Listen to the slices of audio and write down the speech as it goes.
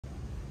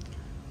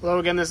Hello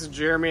again, this is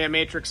Jeremy at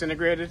Matrix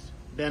Integrated,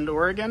 Bend,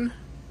 Oregon.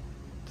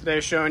 Today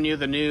showing you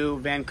the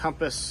new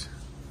VanCompass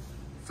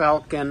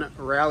Falcon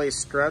Rally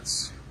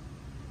Struts.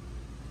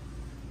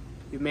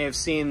 You may have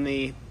seen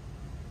the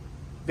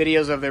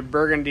videos of their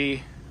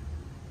burgundy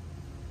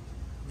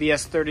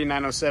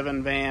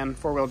VS3907 van,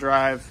 four-wheel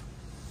drive,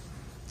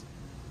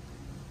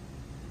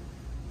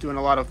 doing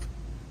a lot of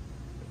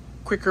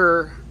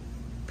quicker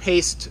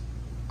paced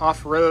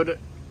off-road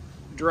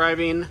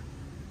driving.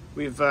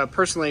 We've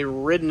personally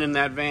ridden in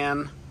that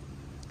van,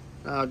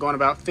 going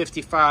about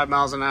 55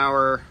 miles an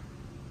hour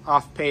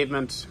off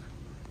pavement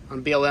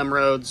on BLM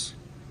roads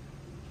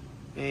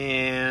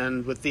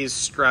and with these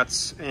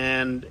struts,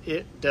 and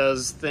it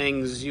does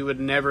things you would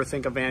never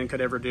think a van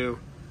could ever do.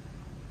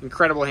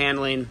 Incredible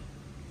handling,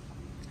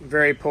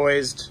 very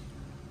poised,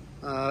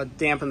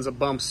 dampens the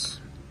bumps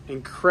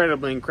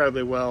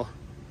incredibly well.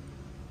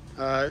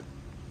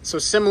 So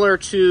similar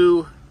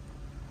to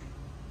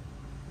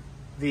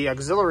the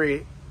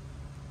auxiliary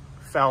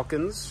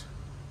Falcons,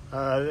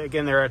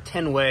 again they're a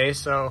 10-way,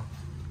 so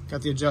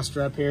got the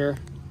adjuster up here.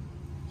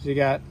 So you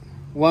got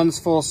 1's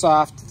full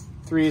soft,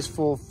 3's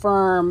full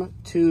firm,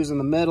 2's in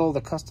the middle,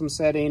 the custom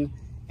setting,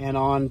 and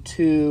on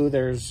 2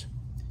 there's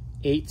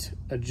 8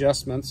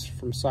 adjustments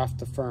from soft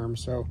to firm.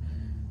 So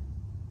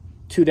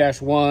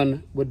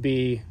 2-1 would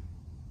be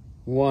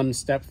 1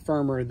 step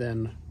firmer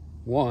than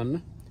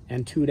 1,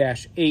 and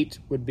 2-8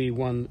 would be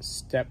 1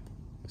 step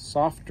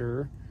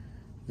softer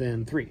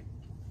than 3.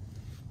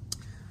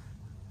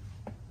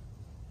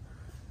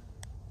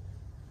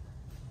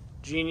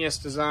 Genius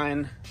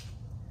design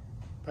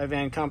by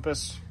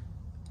VanCompass.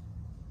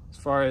 As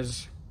far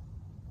as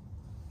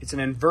it's an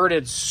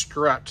inverted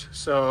strut,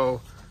 so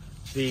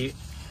the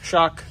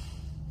shock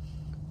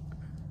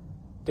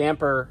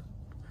damper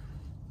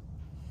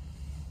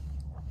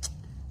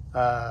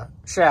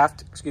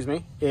shaft,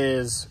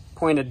 is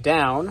pointed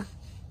down,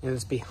 and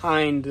it's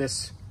behind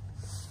this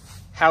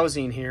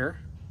housing here.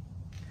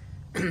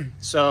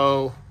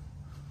 So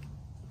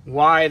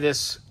why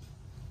this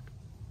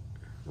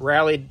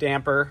Rally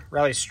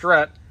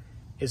Strut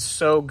is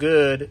so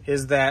good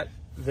is that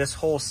this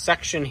whole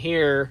section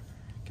here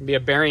can be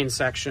a bearing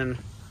section.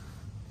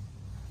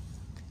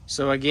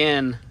 So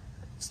again,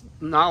 it's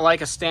not like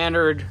your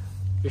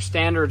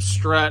standard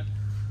strut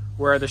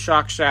where the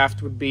shock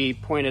shaft would be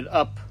pointed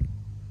up.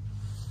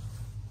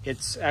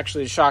 It's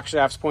actually the shock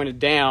shaft's pointed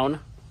down.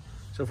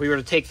 So if we were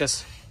to take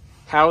this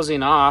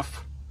housing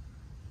off,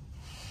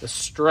 the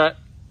strut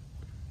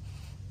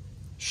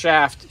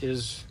shaft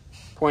is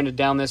pointed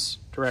down this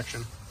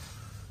direction.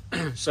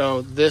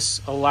 So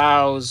this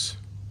allows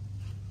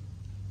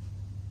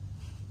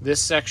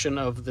this section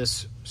of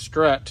this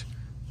strut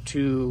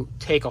to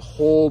take a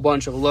whole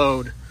bunch of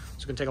load. So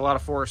it's going to take a lot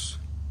of force.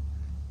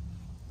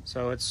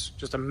 So it's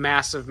just a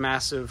massive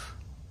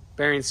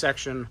bearing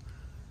section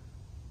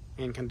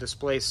and can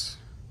displace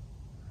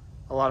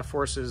a lot of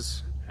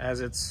forces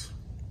as it's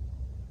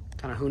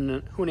kind of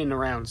hooning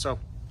around. So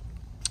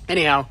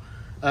anyhow,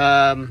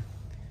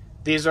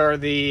 these are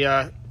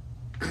the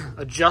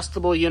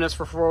adjustable units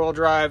for four-wheel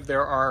drive.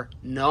 There are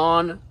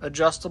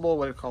non-adjustable,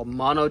 what are called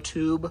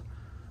monotube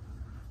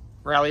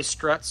Rally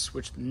Struts,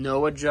 which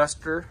no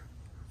adjuster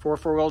for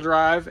four-wheel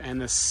drive,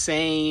 and the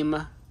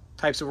same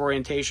types of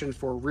orientation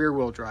for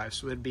rear-wheel drive.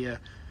 So it'd be a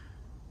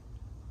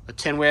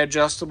 10-way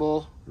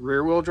adjustable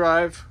rear-wheel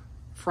drive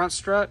front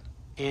strut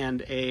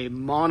and a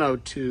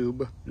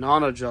monotube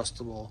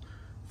non-adjustable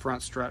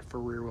front strut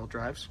for rear-wheel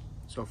drives.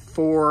 So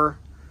 4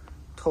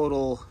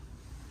 total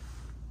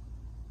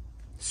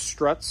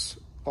struts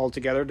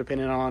altogether,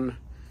 depending on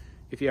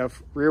if you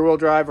have rear-wheel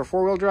drive or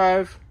four-wheel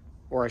drive,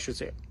 or I should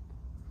say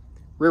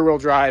rear-wheel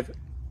drive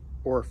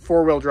or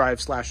four-wheel drive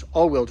 /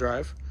 all-wheel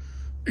drive,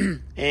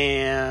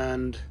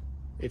 and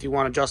if you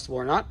want adjustable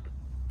or not.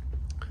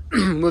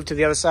 Move to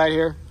the other side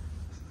here.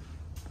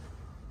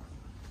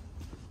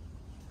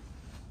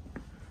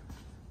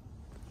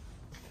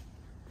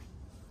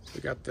 So we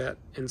got that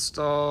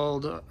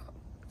installed,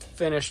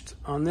 finished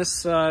on this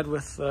side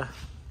with the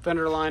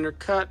fender liner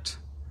cut.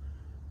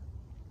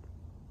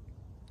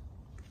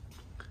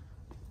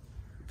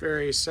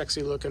 Very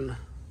sexy looking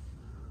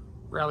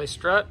Rally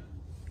Strut.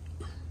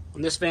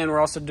 On this van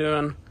we're also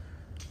doing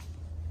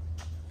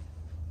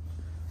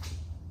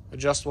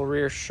adjustable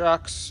rear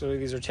shocks, so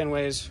these are 10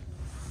 ways.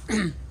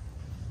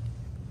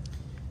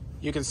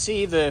 You can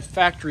see the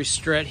factory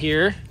strut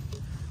here.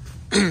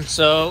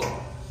 So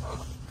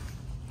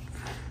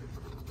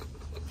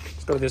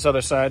let's go to this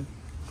other side.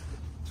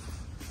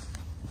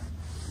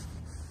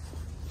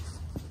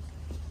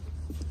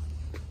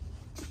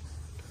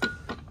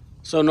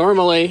 So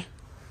normally,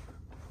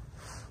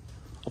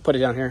 I'll put it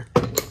down here.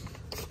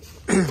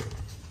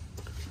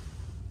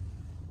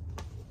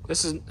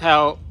 This is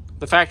how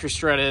the factory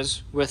strut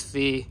is, with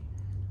the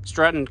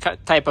strut in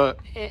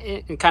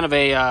kind of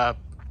a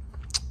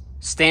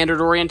standard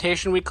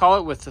orientation, we call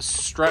it, with the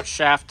strut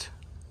shaft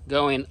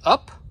going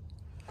up.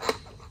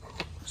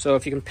 So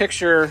if you can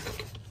picture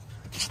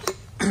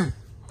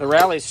the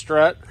Rally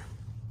Strut,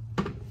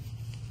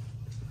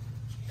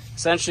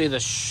 essentially the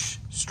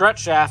strut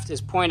shaft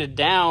is pointed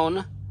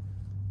down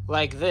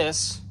like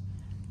this,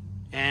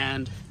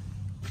 and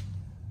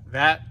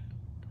that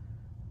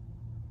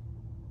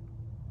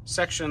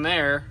section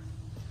there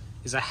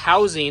is a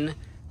housing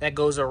that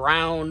goes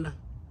around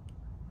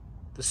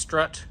the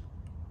strut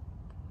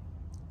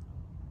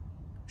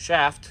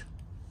shaft,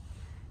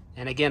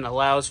 and again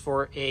allows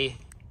for a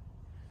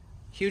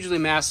hugely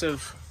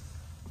massive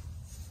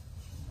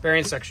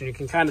bearing section. You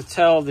can kind of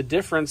tell the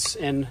difference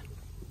in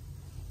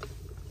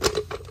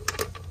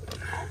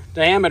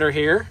diameter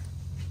here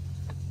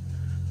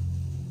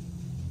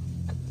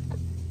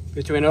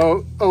between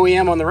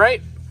OEM on the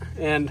right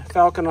and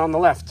Falcon on the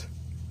left.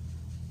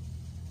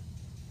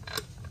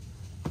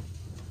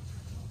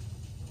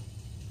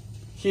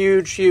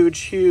 Huge, huge,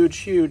 huge,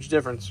 huge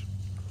difference.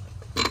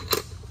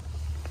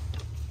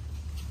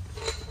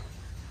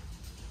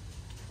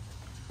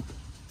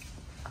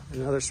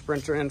 Another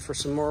sprinter in for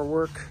some more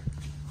work.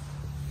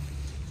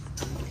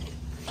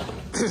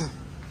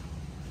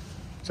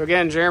 So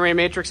again, Jeremy,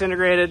 Matrix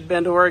Integrated,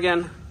 Bend,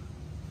 Oregon,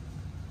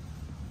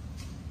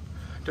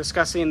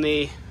 discussing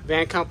the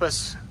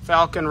VanCompass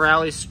Falcon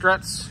Rally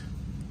Struts.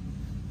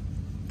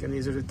 Again,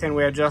 these are the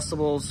 10-way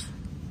adjustables.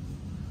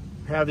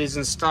 We have these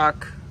in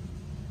stock,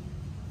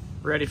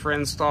 ready for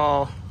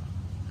install,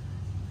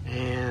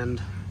 and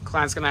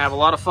client's gonna have a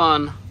lot of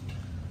fun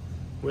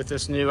with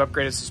this new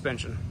upgraded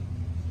suspension.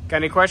 Got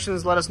any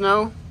questions, let us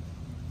know.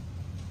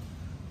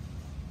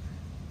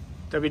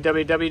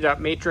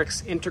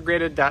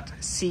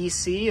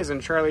 www.matrixintegrated.cc as in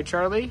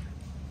Charlie.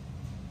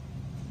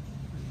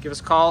 Give us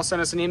a call,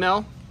 send us an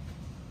email.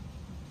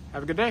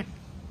 Have a good day.